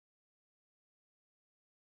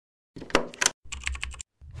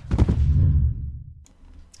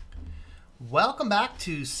welcome back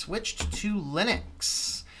to Switched to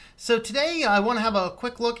Linux. So today I want to have a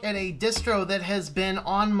quick look at a distro that has been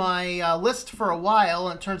on my list for a while,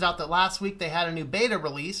 and it turns out that last week they had a new beta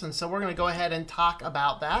release, and so we're going to go ahead and talk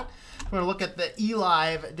about that. We're going to look at the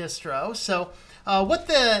Elive distro. So what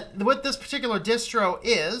this particular distro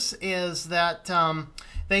is that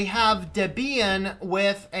they have Debian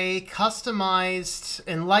with a customized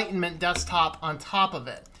Enlightenment desktop on top of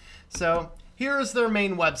it. So here's their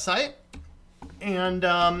main website, and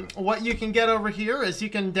what you can get over here is you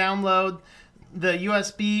can download the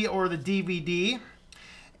USB or the DVD,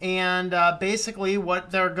 and basically what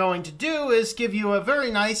they're going to do is give you a very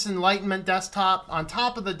nice Enlightenment desktop on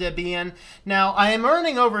top of the Debian. Now I am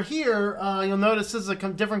running over here, you'll notice this is a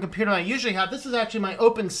different computer than I usually have. This is actually my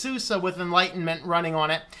OpenSUSE with Enlightenment running on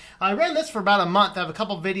it. I ran this for about a month. I have a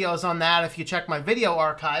couple videos on that if you check my video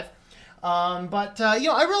archive. You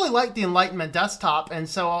know, I really like the Enlightenment desktop, and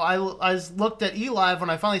so I looked at Elive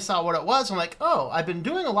when I finally saw what it was. I'm like, oh, I've been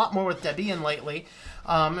doing a lot more with Debian lately.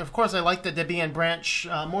 Of course, I like the Debian branch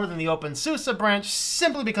more than the OpenSUSE branch,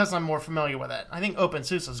 simply because I'm more familiar with it. I think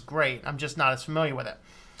OpenSUSE is great. I'm just not as familiar with it.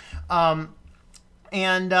 So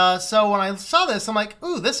when I saw this, I'm like,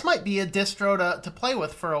 ooh, this might be a distro to play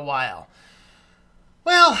with for a while.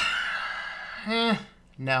 Well,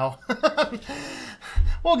 no.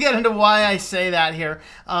 We'll get into why I say that here,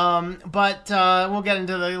 we'll get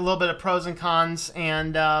into a little bit of pros and cons.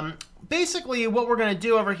 And basically, what we're going to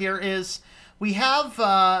do over here is we have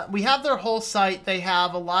their whole site. They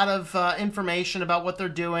have a lot of information about what they're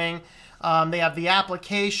doing. They have the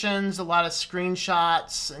applications, a lot of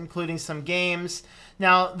screenshots, including some games.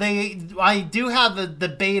 Now, I do have the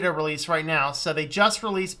beta release right now, so they just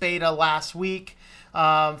released beta last week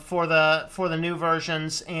for the new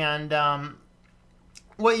versions, and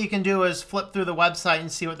what you can do is flip through the website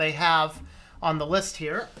and see what they have on the list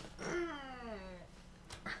here.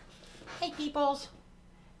 Hey, peoples.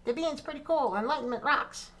 Debian's pretty cool. Enlightenment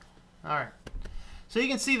rocks. All right. So you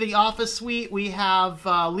can see the Office suite. We have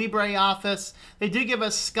LibreOffice. They do give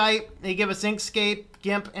us Skype. They give us Inkscape,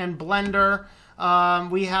 GIMP, and Blender.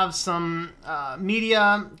 We have some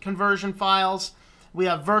media conversion files. We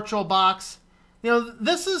have VirtualBox. You know,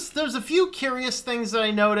 there's a few curious things that I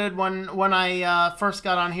noted when I first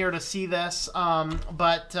got on here to see this. What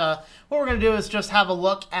we're going to do is just have a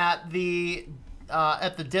look at the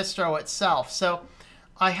distro itself. So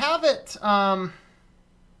I have it. Hold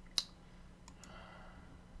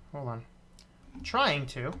on, I'm trying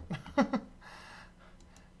to.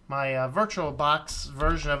 My VirtualBox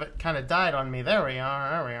version of it kind of died on me. There we are.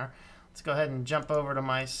 There we are. Let's go ahead and jump over to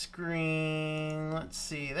my screen. Let's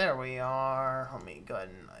see, there we are. Let me go ahead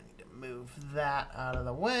and I need to move that out of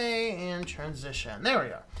the way and transition. There we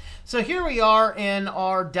are. So here we are in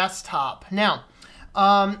our desktop. Now,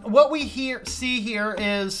 what we see here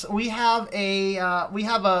is we have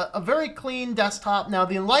a very clean desktop. Now,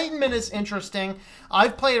 the Enlightenment is interesting.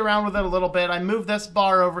 I've played around with it a little bit. I moved this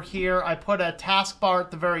bar over here. I put a taskbar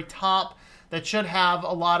at the very top that should have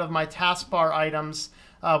a lot of my taskbar items.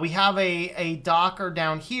 We have a Docker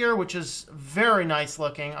down here, which is very nice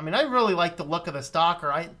looking. I mean, I really like the look of this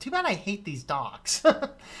Docker. Too bad I hate these docks.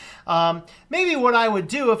 Maybe what I would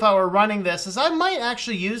do if I were running this is I might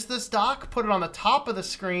actually use this dock, put it on the top of the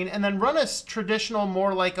screen, and then run a traditional,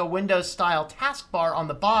 more like a Windows-style taskbar on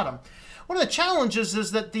the bottom. One of the challenges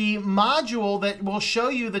is that the module that will show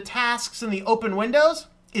you the tasks in the open windows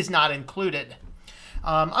is not included.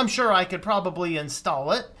 I'm sure I could probably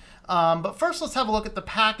install it. But first, let's have a look at the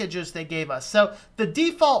packages they gave us. So the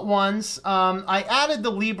default ones, I added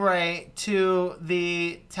the Libre to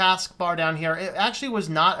the taskbar down here. It actually was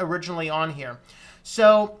not originally on here.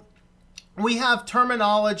 So we have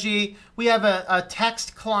terminology. We have a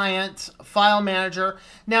text client, file manager.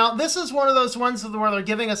 Now, this is one of those ones where they're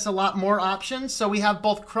giving us a lot more options. So we have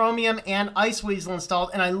both Chromium and Iceweasel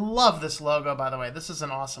installed. And I love this logo, by the way. This is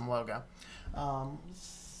an awesome logo. Let's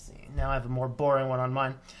see. Now I have a more boring one on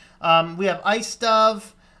mine. We have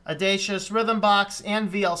iStuff, Audacious, Rhythmbox,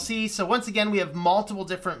 and VLC. So once again, we have multiple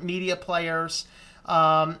different media players,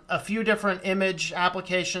 a few different image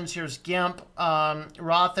applications. Here's GIMP,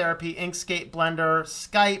 Raw Therapy, Inkscape, Blender,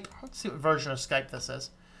 Skype. Let's see what version of Skype this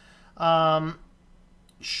is.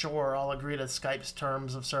 Sure, I'll agree to Skype's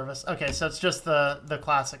terms of service. Okay, so it's just the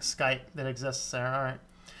classic Skype that exists there. All right.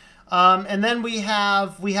 And then we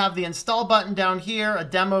have the install button down here, a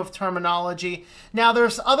demo of terminology. Now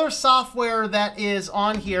there's other software that is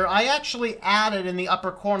on here. I actually added in the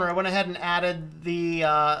upper corner, I went ahead and added the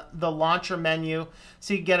launcher menu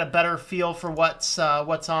so you can get a better feel for what's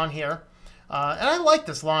on here. And I like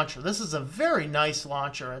this launcher. This is a very nice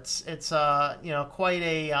launcher. It's you know, quite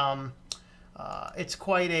a It's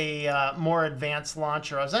quite a more advanced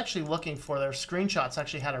launcher. I was actually looking for their screenshots.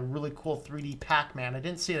 Actually had a really cool 3D Pac-Man. I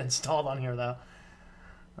didn't see it installed on here though,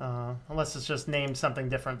 unless it's just named something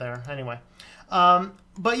different there. Anyway,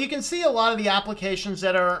 but you can see a lot of the applications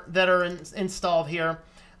that are installed here.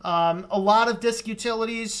 A lot of disk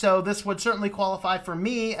utilities. So this would certainly qualify for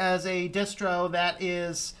me as a distro that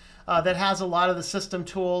is that has a lot of the system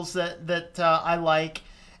tools that I like,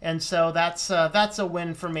 and so that's a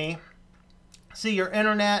win for me. See your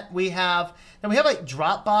internet. We have like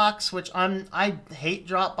Dropbox, which I hate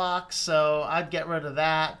Dropbox, so I'd get rid of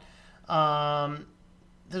that.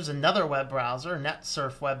 There's another web browser,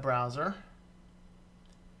 NetSurf web browser.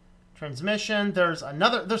 Transmission. There's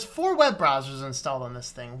 4 web browsers installed on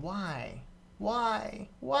this thing. Why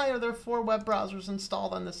are there 4 web browsers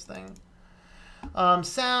installed on this thing?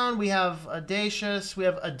 Sound, we have Audacious, we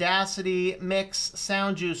have Audacity, Mix,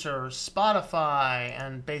 Sound Juicer, Spotify,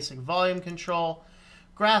 and basic volume control.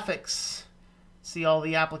 Graphics, see all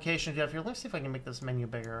the applications you have here. Let's see if I can make this menu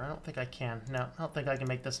bigger. I don't think I can. No, I don't think I can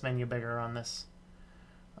make this menu bigger on this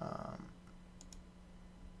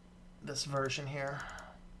this version here.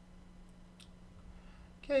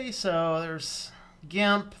 Okay, so there's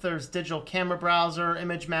GIMP, there's Digital Camera Browser,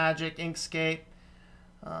 ImageMagick, Inkscape.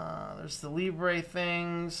 There's the Libre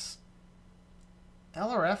things.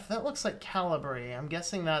 LRF, that looks like Calibri. I'm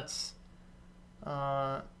guessing that's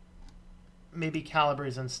maybe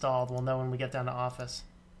Calibri's installed. We'll know when we get down to Office.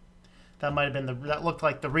 That might have been that looked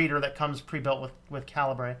like the reader that comes pre-built with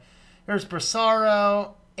Calibri. There's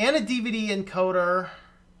Brasaro and a DVD encoder.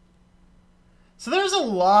 So there's a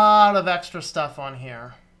lot of extra stuff on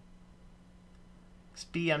here.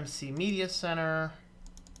 BMC Media Center.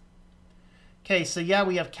 Okay, so yeah,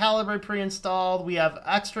 we have Calibri pre-installed. We have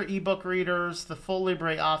extra ebook readers, the full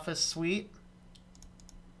LibreOffice suite.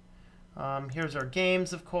 Here's our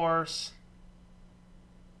games, of course.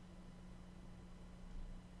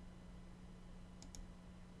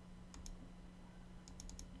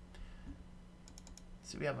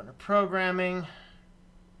 So we have under programming.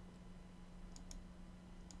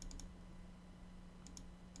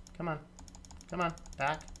 Come on. Come on.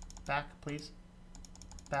 Back. Back, please.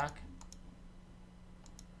 Back.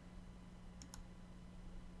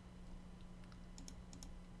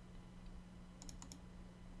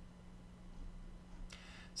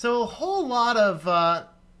 So a whole lot of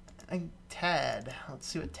TED. Let's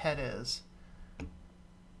see what TED is.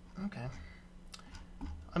 Okay.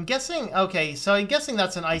 I'm guessing, okay, so I'm guessing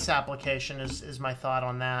that's an ICE application is my thought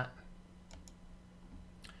on that.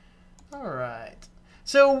 All right.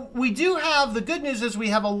 So we do have, the good news is we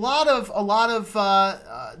have a lot of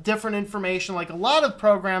different information, like a lot of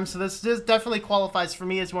programs. So this definitely qualifies for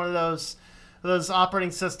me as one of those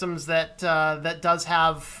operating systems that does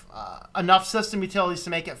have enough system utilities to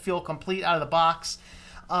make it feel complete out of the box.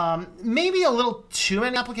 Maybe a little too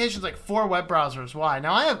many applications, like 4 web browsers. Why?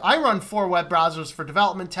 Now I run 4 web browsers for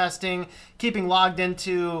development testing, keeping logged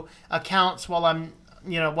into accounts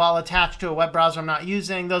while attached to a web browser I'm not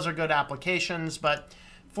using. Those are good applications, but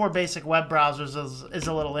 4 basic web browsers is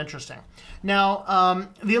a little interesting. Now,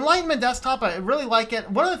 the Enlightenment desktop, I really like it.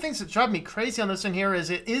 One of the things that drives me crazy on this one here is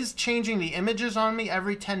it is changing the images on me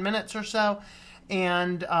every 10 minutes or so.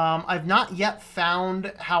 And I've not yet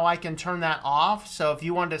found how I can turn that off. So if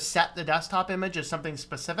you wanted to set the desktop image as something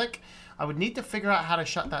specific, I would need to figure out how to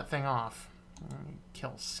shut that thing off. Let me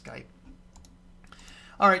kill Skype.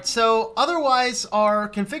 All right, so otherwise our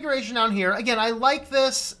configuration down here, again, I like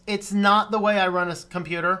this. It's not the way I run a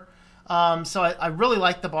computer. So I really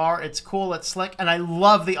like the bar. It's cool, it's slick, and I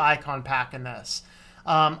love the icon pack in this.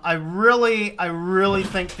 I really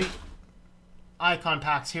think the icon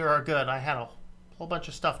packs here are good. I had a whole bunch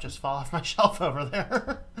of stuff just fall off my shelf over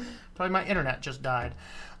there. Probably my internet just died.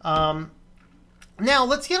 Now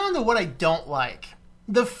let's get on to what I don't like.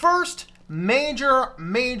 The first major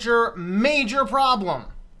problem.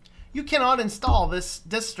 You cannot install this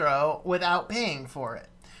distro without paying for it.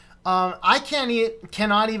 I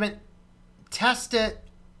cannot even test it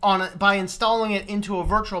by installing it into a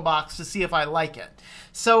VirtualBox to see if I like it.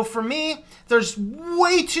 So for me, there's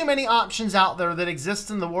way too many options out there that exist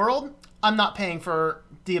in the world. I'm not paying for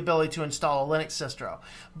the ability to install a Linux distro.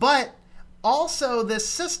 But also, this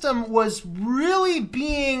system was really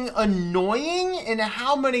being annoying in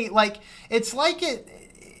how many, it's like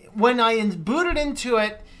when I booted into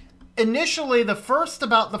it, initially the first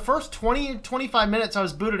 20-25 minutes I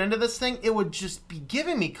was booted into this thing, it would just be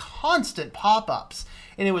giving me constant pop-ups,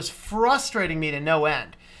 and it was frustrating me to no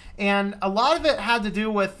end. And a lot of it had to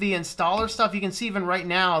do with the installer stuff. You can see even right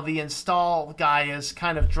now, the install guy is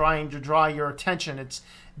kind of trying to draw your attention. It's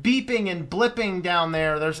beeping and blipping down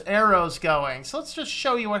there. There's arrows going. So let's just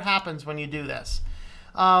show you what happens when you do this.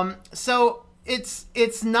 So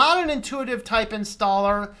it's not an intuitive type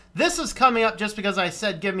installer. This is coming up just because I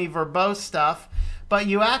said give me verbose stuff. But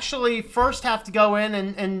you actually first have to go in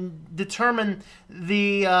and determine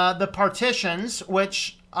the partitions,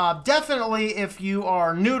 which definitely if you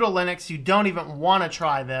are new to Linux, you don't even want to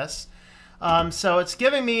try this. So it's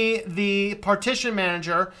giving me the partition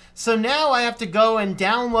manager. So now I have to go and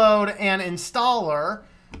download an installer.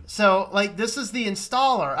 So like this is the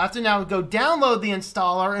installer. I have to now go download the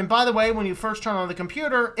installer. And by the way, when you first turn on the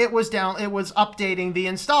computer, it was updating the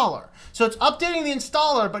installer. So it's updating the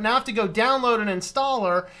installer, but now I have to go download an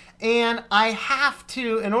installer. And I have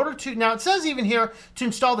to, in order to, now it says even here, to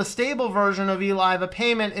install the stable version of Elive, a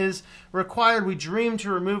payment is required. We dream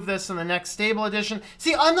to remove this in the next stable edition.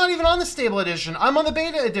 See, I'm not even on the stable edition. I'm on the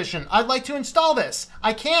beta edition. I'd like to install this.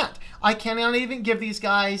 I can't. I cannot even give these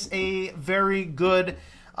guys a very good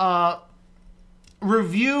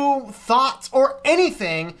review, thoughts, or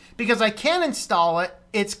anything because I can't install it.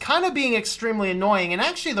 It's kind of being extremely annoying, and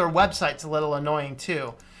actually their website's a little annoying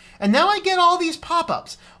too. And now I get all these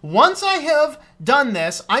pop-ups. Once I have done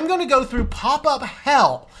this, I'm going to go through pop-up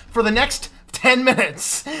hell for the next 10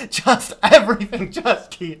 minutes. Just everything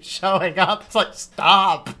just keeps showing up. It's like,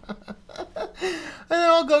 stop. And then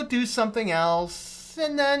I'll go do something else,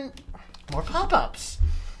 and then more pop-ups.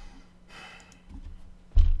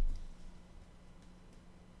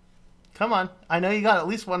 Come on. I know you got at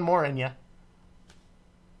least one more in you.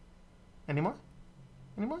 Any more?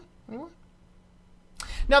 Any more? Any more?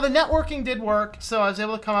 Now, the networking did work, so I was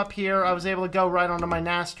able to come up here. I was able to go right onto my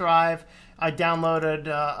NAS drive. I downloaded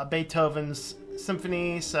a Beethoven's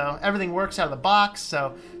Symphony, so everything works out of the box.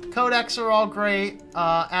 So codecs are all great.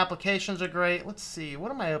 Applications are great. Let's see.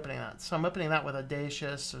 What am I opening that? So I'm opening that with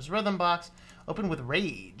Audacious. There's Rhythm Box. Open with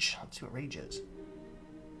Rage. Let's see what Rage is.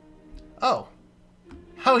 Oh.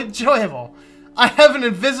 How enjoyable. I have an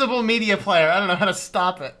invisible media player. I don't know how to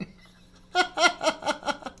stop it.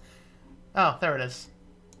 Oh, there it is.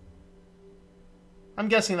 I'm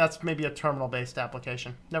guessing that's maybe a terminal-based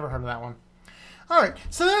application. Never heard of that one. All right,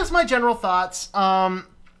 so there's my general thoughts.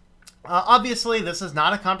 Obviously, this is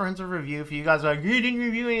not a comprehensive review for you guys. Like, you didn't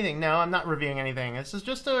review anything. No, I'm not reviewing anything. This is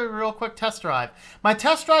just a real quick test drive. My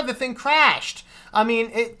test drive, the thing crashed. I mean,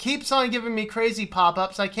 it keeps on giving me crazy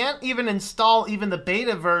pop-ups. I can't even install even the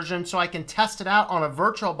beta version so I can test it out on a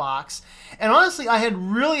virtual box. And honestly, I had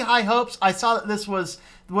really high hopes. I saw that this was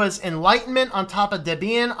Enlightenment on top of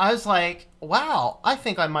Debian. I was like, wow, I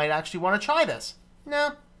think I might actually want to try this.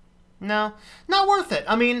 No, not worth it.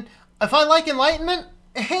 I mean, if I like Enlightenment,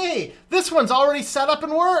 hey, this one's already set up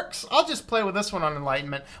and works. I'll just play with this one on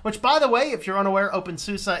Enlightenment, which, by the way, if you're unaware,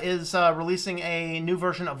 OpenSUSE is releasing a new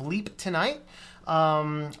version of Leap tonight.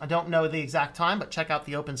 I don't know the exact time, but check out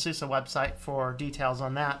the OpenSUSE website for details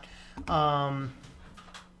on that.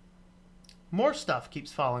 More stuff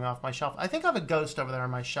keeps falling off my shelf. I think I have a ghost over there on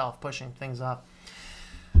my shelf pushing things up.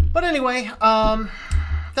 But anyway,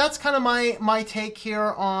 that's kind of my take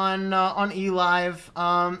here on Elive.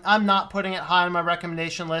 I'm not putting it high on my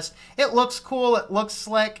recommendation list. It looks cool. It looks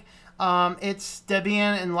slick. It's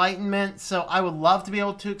Debian Enlightenment, so I would love to be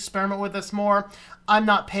able to experiment with this more. I'm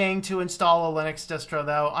not paying to install a Linux distro,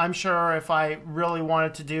 though. I'm sure if I really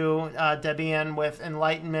wanted to do Debian with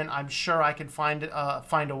Enlightenment, I'm sure I could find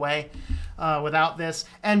a way without this.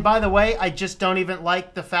 And by the way, I just don't even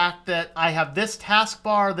like the fact that I have this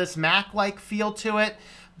taskbar, this Mac-like feel to it,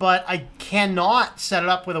 but I cannot set it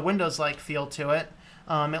up with a Windows-like feel to it.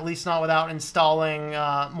 At least not without installing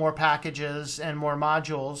more packages and more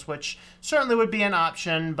modules, which certainly would be an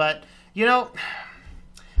option. But, you know,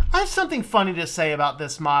 I have something funny to say about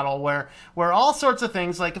this model where all sorts of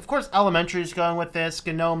things, like, of course, Elementary is going with this,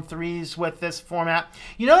 GNOME 3's with this format.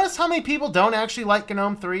 You notice how many people don't actually like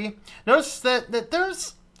GNOME 3? Notice that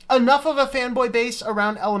there's enough of a fanboy base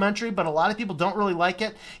around Elementary, but a lot of people don't really like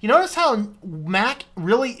it. You notice how Mac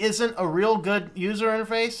really isn't a real good user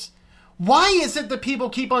interface? Why is it that people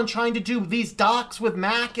keep on trying to do these docks with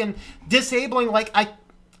Mac and disabling, like,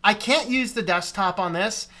 I can't use the desktop on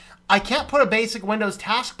this. I can't put a basic Windows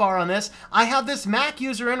taskbar on this. I have this Mac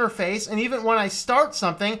user interface, and even when I start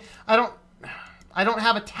something, I don't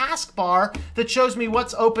have a taskbar that shows me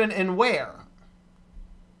what's open and where.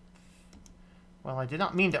 Well, I did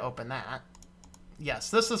not mean to open that. Yes,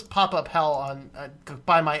 this is pop-up hell on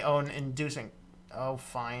by my own inducing. Oh,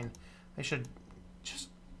 fine. I should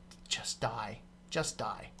just die. Just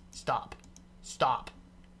die. Stop. Stop.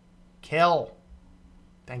 Kill.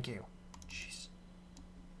 Thank you. Jeez.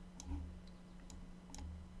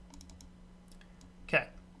 Okay,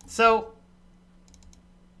 so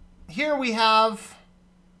here we have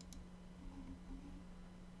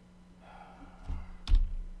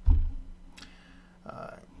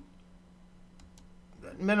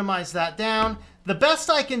minimize that down. The best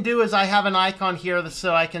I can do is I have an icon here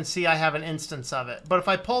so I can see I have an instance of it. But if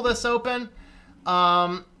I pull this open,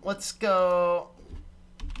 let's go.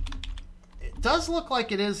 It does look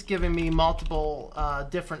like it is giving me multiple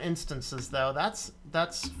different instances, though.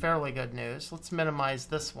 That's fairly good news. Let's minimize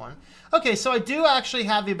this one. Okay, so I do actually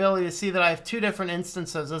have the ability to see that I have 2 different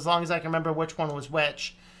instances. As long as I can remember which one was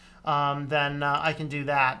which, then I can do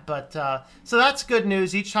that. But so that's good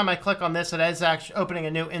news. Each time I click on this, it is actually opening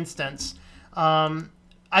a new instance.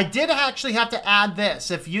 I did actually have to add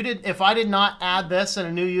this. If I did not add this and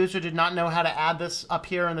a new user did not know how to add this up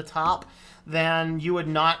here in the top, then you would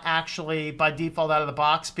not actually, by default out of the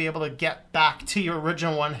box, be able to get back to your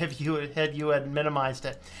original one if you had minimized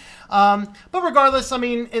it. But regardless, I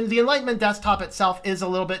mean, in the Enlightenment desktop itself is a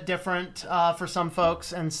little bit different for some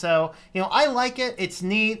folks, and so, you know, I like it. It's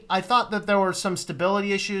neat. I thought that there were some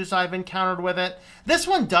stability issues I've encountered with it. This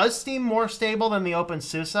one does seem more stable than the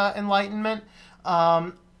OpenSUSE Enlightenment.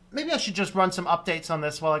 Maybe I should just run some updates on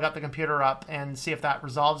this while I got the computer up and see if that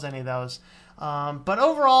resolves any of those. But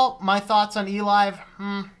overall, my thoughts on Elive,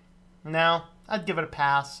 no, I'd give it a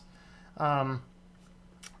pass.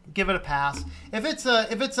 Give it a pass. If it's a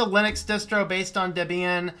Linux distro based on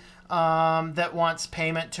Debian that wants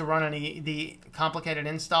payment to run the complicated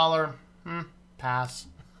installer, pass.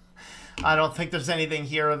 I don't think there's anything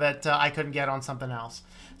here that I couldn't get on something else.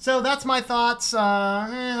 So that's my thoughts.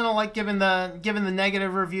 I don't like giving the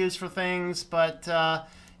negative reviews for things, but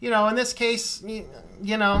you know, in this case,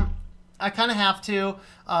 you know, I kind of have to.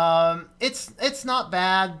 It's not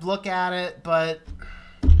bad. Look at it, but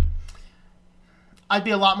I'd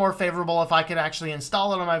be a lot more favorable if I could actually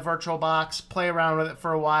install it on my VirtualBox, play around with it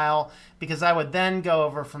for a while, because I would then go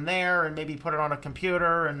over from there and maybe put it on a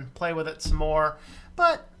computer and play with it some more.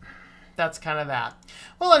 But that's kind of that.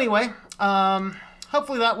 Well, anyway,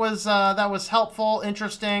 hopefully that was helpful,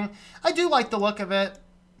 interesting. I do like the look of it,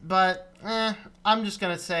 but I'm just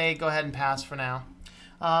gonna say go ahead and pass for now.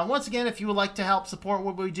 Once again, if you would like to help support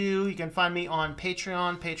what we do, you can find me on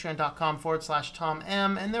Patreon,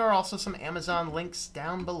 patreon.com/TomM, and there are also some Amazon links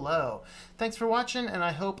down below. Thanks for watching, and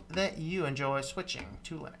I hope that you enjoy switching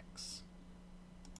to Linux.